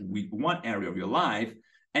satisfaction with one area of your life,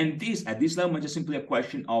 and this at this level is just simply a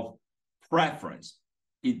question of preference.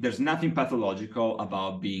 There's nothing pathological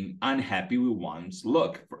about being unhappy with one's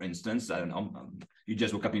look. For instance, I don't know, you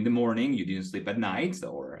just woke up in the morning, you didn't sleep at night,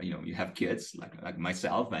 or you have kids like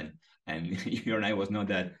myself, and your night was not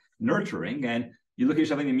that nurturing, and you look at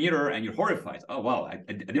yourself in the mirror and you're horrified. Oh, wow, I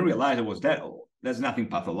didn't realize I was that old. There's nothing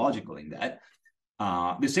pathological in that.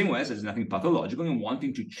 The same way as there's nothing pathological in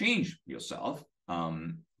wanting to change yourself,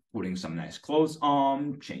 putting some nice clothes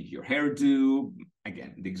on, change your hairdo.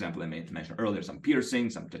 Again, the example I mentioned earlier, some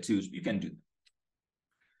piercings, some tattoos, you can do.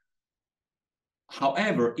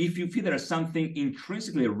 However, if you feel there's something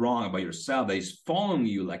intrinsically wrong about yourself that is following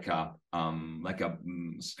you like a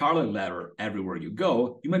scarlet letter everywhere you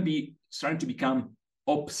go, you might be starting to become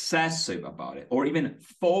obsessive about it, or even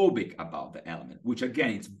phobic about the element, which again,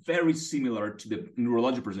 it's very similar to the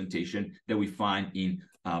neurological presentation that we find in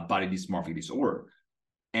body dysmorphic disorder.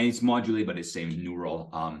 And it's modulated by the same neural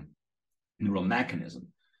mechanism.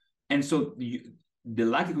 And so the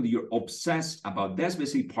likelihood you're obsessed about that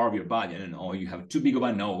specific part of your body, I don't know, you have too big of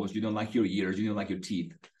a nose, you don't like your ears, you don't like your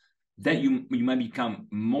teeth, that you might become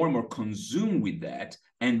more and more consumed with that.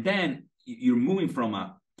 And then you're moving from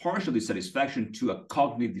a partial dissatisfaction to a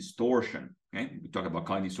cognitive distortion. Okay? We talk about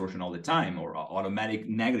cognitive distortion all the time, or automatic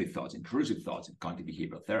negative thoughts, intrusive thoughts in cognitive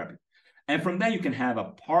behavioral therapy. And from there, you can have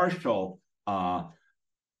a partial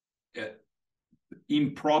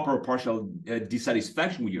improper partial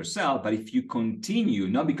dissatisfaction with yourself. But if you continue,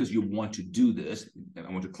 not because you want to do this, I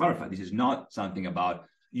want to clarify, this is not something about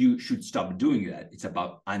you should stop doing that. It's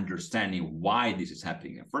about understanding why this is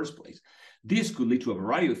happening in the first place. This could lead to a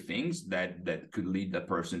variety of things that could lead the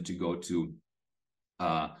person to go to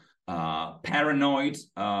paranoid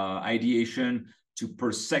ideation, to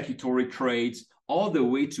persecutory traits, all the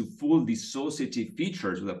way to full dissociative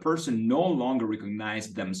features where the person no longer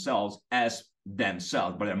recognizes themselves as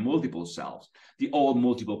themselves, but are multiple selves, the old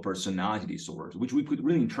multiple personality disorders, which we could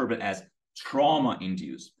really interpret as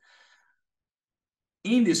trauma-induced.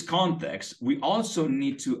 In this context, we also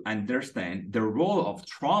need to understand the role of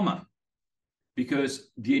trauma,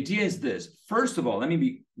 because the idea is this. First of all, let me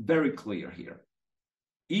be very clear here.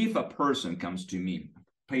 If a person comes to me,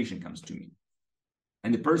 a patient comes to me,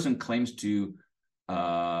 and the person claims to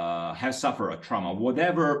have suffered a trauma,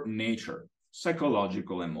 whatever nature,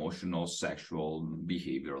 psychological, emotional, sexual,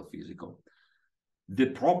 behavioral, physical, the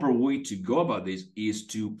proper way to go about this is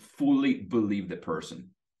to fully believe the person.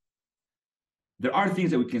 There are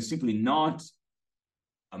things that we can simply not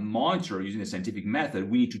monitor using a scientific method.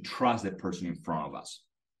 We need to trust the person in front of us.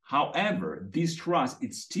 However, this trust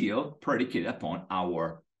is still predicated upon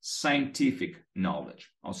our scientific knowledge,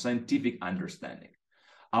 our scientific understanding,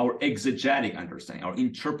 our exegetic understanding, our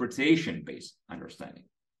interpretation-based understanding.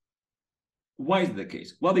 Why is that the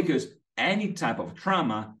case? Well, because any type of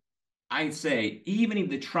trauma, I'd say, even if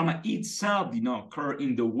the trauma itself did not occur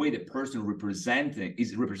in the way the person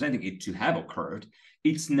is representing it to have occurred,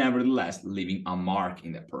 it's nevertheless leaving a mark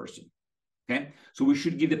in the person. Okay, so we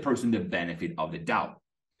should give the person the benefit of the doubt.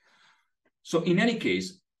 So in any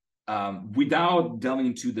case, without delving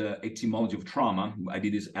into the etymology of trauma, I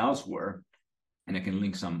did this elsewhere, and I can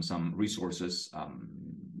link some resources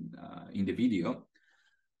in the video.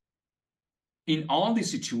 In all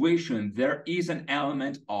these situations, there is an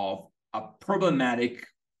element of a problematic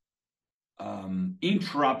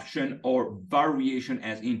interruption or variation,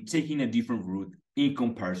 as in taking a different route in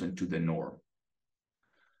comparison to the norm.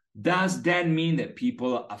 Does that mean that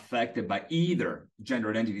people affected by either gender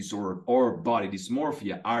identity disorder or body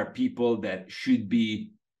dysmorphia are people that should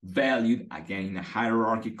be valued, again, in a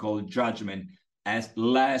hierarchical judgment, as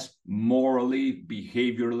less morally,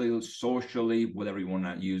 behaviorally, socially, whatever you want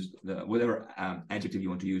to use, whatever adjective you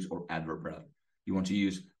want to use or adverb you want to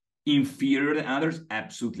use, inferior than others?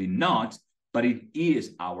 Absolutely not. But it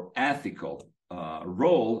is our ethical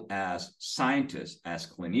role as scientists, as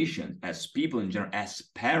clinicians, as people in general, as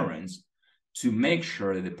parents, to make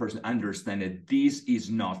sure that the person understands that this is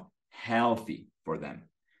not healthy for them.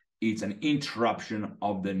 It's an interruption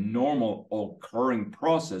of the normal occurring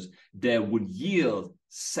process that would yield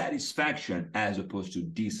satisfaction as opposed to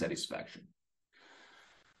dissatisfaction.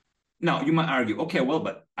 Now, you might argue, okay, well,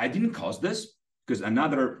 but I didn't cause this, because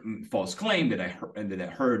another false claim that I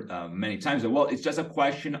heard many times, that, well, it's just a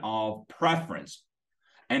question of preference.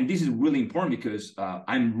 And this is really important, because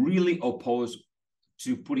I'm really opposed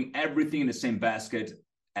to putting everything in the same basket,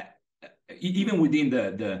 even within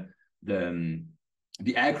the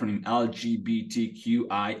acronym LGBTQIA+,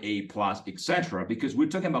 etc., because we're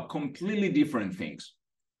talking about completely different things.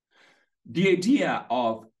 The idea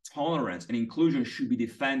of tolerance and inclusion should be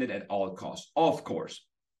defended at all costs, of course.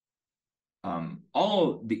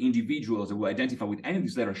 All the individuals that will identify with any of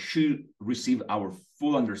these letters should receive our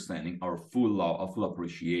full understanding, our full love, our full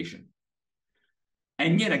appreciation.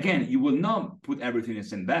 And yet again, you will not put everything in the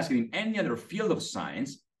same basket. In any other field of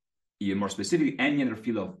science, even more specifically, any other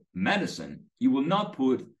field of medicine, you will not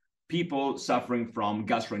put people suffering from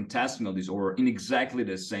gastrointestinal disorder in exactly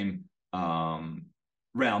the same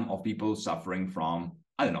realm of people suffering from,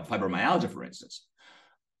 I don't know, fibromyalgia, for instance.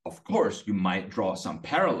 Of course, you might draw some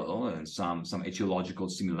parallel and some etiological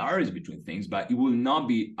similarities between things, but it will not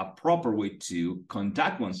be a proper way to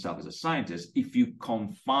conduct oneself as a scientist if you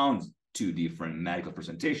confound two different medical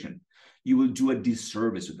presentations. You will do a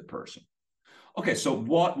disservice to the person. Okay, so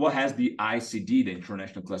what has the ICD, the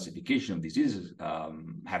International Classification of Diseases,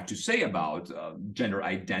 have to say about gender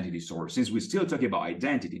identity disorder? Since we're still talking about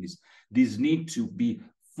identity, these need to be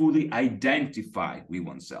fully identified with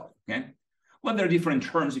oneself, okay? Well, there are different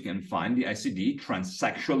terms you can find. The ICD,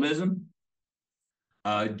 transsexualism,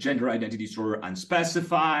 gender identity disorder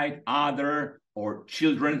unspecified, other, or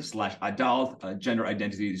children/adult gender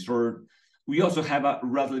identity disorder. We also have a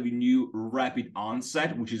relatively new rapid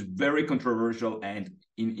onset, which is very controversial, and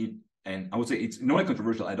and I would say it's not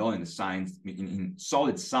controversial at all in the science, in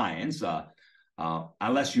solid science,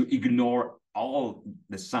 unless you ignore all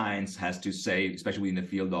the science has to say, especially in the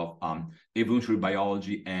field of evolutionary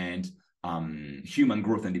biology and human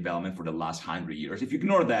growth and development for the last 100 years. If you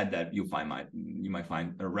ignore that you might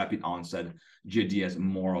find a rapid onset GAD as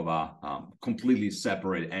more of a completely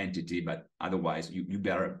separate entity, but otherwise you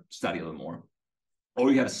better study a little more.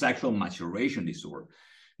 Or you have sexual maturation disorder.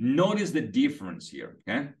 Notice the difference here,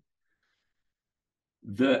 okay?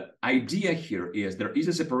 The idea here is there is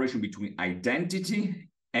a separation between identity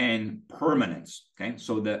and permanence, okay?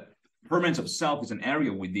 So the permanence of self is an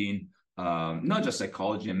area within not just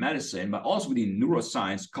psychology and medicine, but also within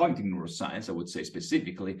neuroscience, cognitive neuroscience, I would say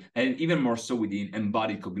specifically, and even more so within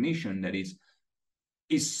embodied cognition, that is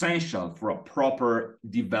essential for a proper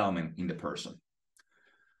development in the person.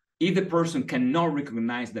 If the person cannot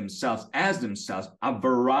recognize themselves as themselves, a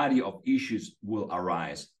variety of issues will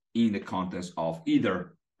arise in the context of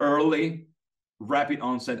either early, rapid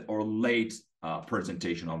onset, or late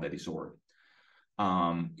presentation of the disorder.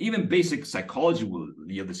 Even basic psychology will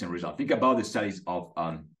yield the same result. Think about the studies of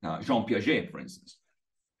Jean Piaget, for instance,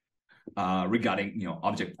 regarding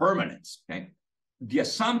object permanence. Okay, the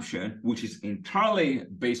assumption, which is entirely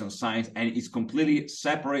based on science and is completely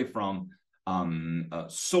separate from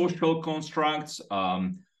social constructs,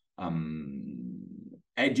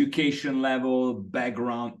 education level,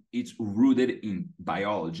 background, it's rooted in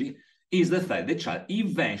biology, is the fact that the child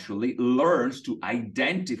eventually learns to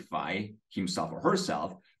identify himself or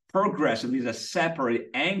herself progressively as a separate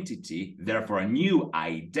entity, therefore a new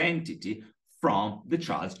identity from the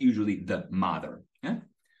child's, usually the mother. Yeah?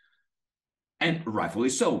 And rightfully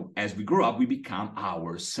so. As we grow up, we become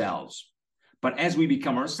ourselves. But as we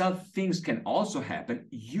become ourselves, things can also happen,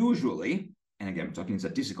 usually, and again, I'm talking in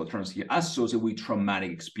statistical terms here, associated with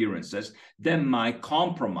traumatic experiences that might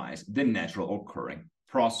compromise the natural occurring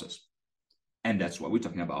process. And that's why we're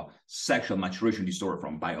talking about sexual maturation disorder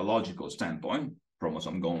from biological standpoint,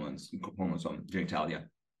 chromosome governance, chromosome genitalia,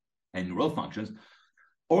 and neural functions,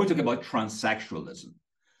 or we talk about transsexualism.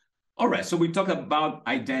 All right, so we talked about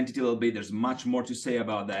identity a little bit. There's much more to say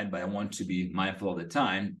about that, but I want to be mindful of the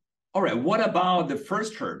time. All right, what about the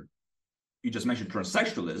first term? You just mentioned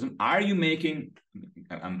transsexualism. Are you making,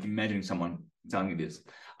 I'm imagining someone telling me this,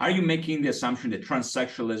 are you making the assumption that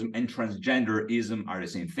transsexualism and transgenderism are the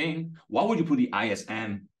same thing? Why would you put the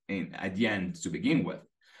ISM in at the end to begin with?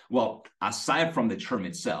 Well, aside from the term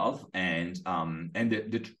itself, and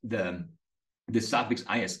the suffix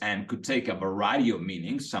ISM could take a variety of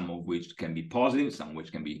meanings, some of which can be positive, some of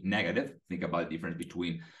which can be negative. Think about the difference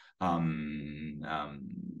between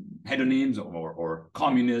hedonyms or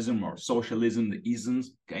communism or socialism, the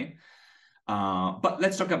isms, okay? But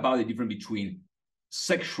let's talk about the difference between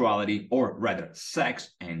sexuality, or rather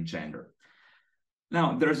sex, and gender.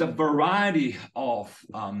 Now, there's a variety of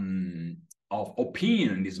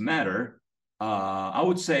opinion in this matter. I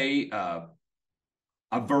would say a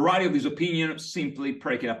variety of these opinions simply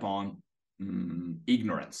predicated upon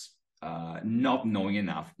ignorance, not knowing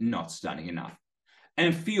enough, not studying enough.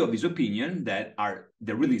 And few of these opinions that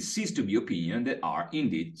really cease to be opinion that are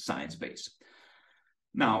indeed science-based.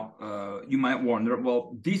 Now, you might wonder,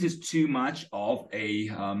 well, this is too much of a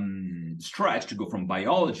stretch to go from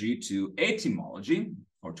biology to etymology,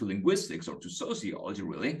 or to linguistics, or to sociology,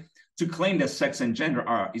 really, to claim that sex and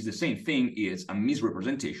gender is the same thing is a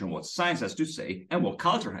misrepresentation of what science has to say and what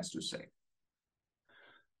culture has to say,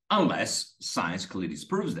 unless science clearly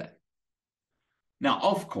disproves that. Now,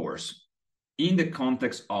 of course, in the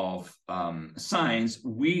context of science,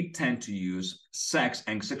 we tend to use sex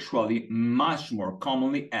and sexuality much more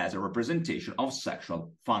commonly as a representation of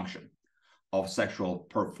sexual function, of sexual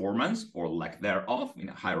performance or lack thereof in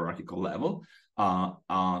a hierarchical level,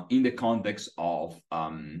 in the context of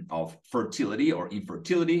fertility or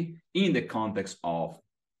infertility, in the context of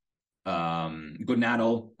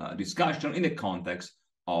gonadal discussion, in the context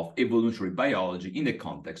of evolutionary biology, in the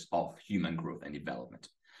context of human growth and development.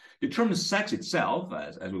 The term sex itself,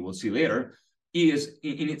 as we will see later, is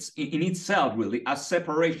in itself really a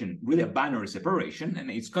separation, really a binary separation,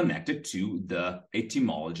 and it's connected to the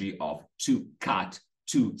etymology of to cut,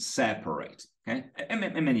 to separate. okay,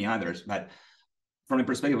 and many others. But from the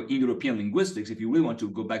perspective of Indo-European linguistics, if you really want to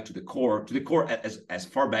go back to the core as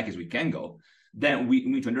far back as we can go, then we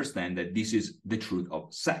need to understand that this is the truth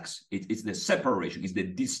of sex. It's the separation, it's the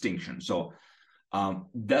distinction. So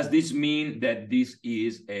does this mean that this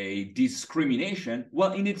is a discrimination?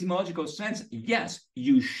 Well, in the etymological sense, yes,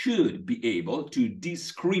 you should be able to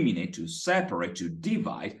discriminate, to separate, to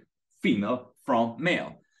divide female from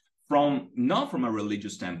male. Not from a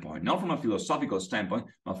religious standpoint, not from a philosophical standpoint,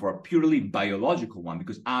 but for a purely biological one,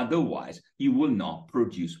 because otherwise you will not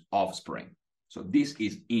produce offspring. So this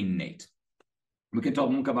is innate. We can talk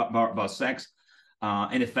more about sex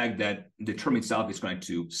and the fact that the term itself is connected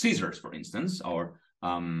to scissors, for instance, or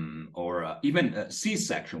even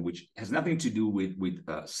C-section, which has nothing to do with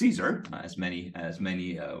Caesar, as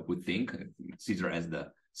many would think, Caesar as the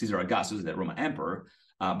Caesar Augustus, the Roman emperor,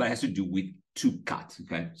 but it has to do with to cut,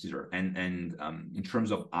 okay, Caesar. And in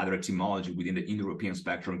terms of other etymology within the Indo-European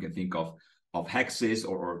spectrum, you can think of hexis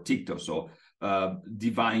or ticto, so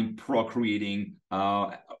divine, procreating,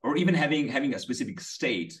 or even having a specific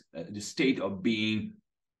state, the state of being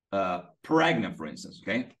pregnant, for instance,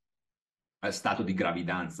 okay? A stato di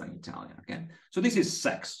gravidanza in Italian, okay? So this is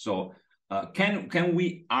sex. So can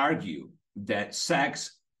we argue that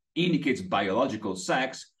sex indicates biological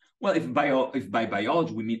sex? Well, if by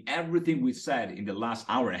biology we mean everything we said in the last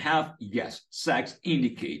hour and a half, yes, sex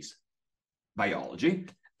indicates biology,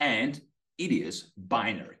 and it is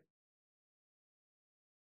binary.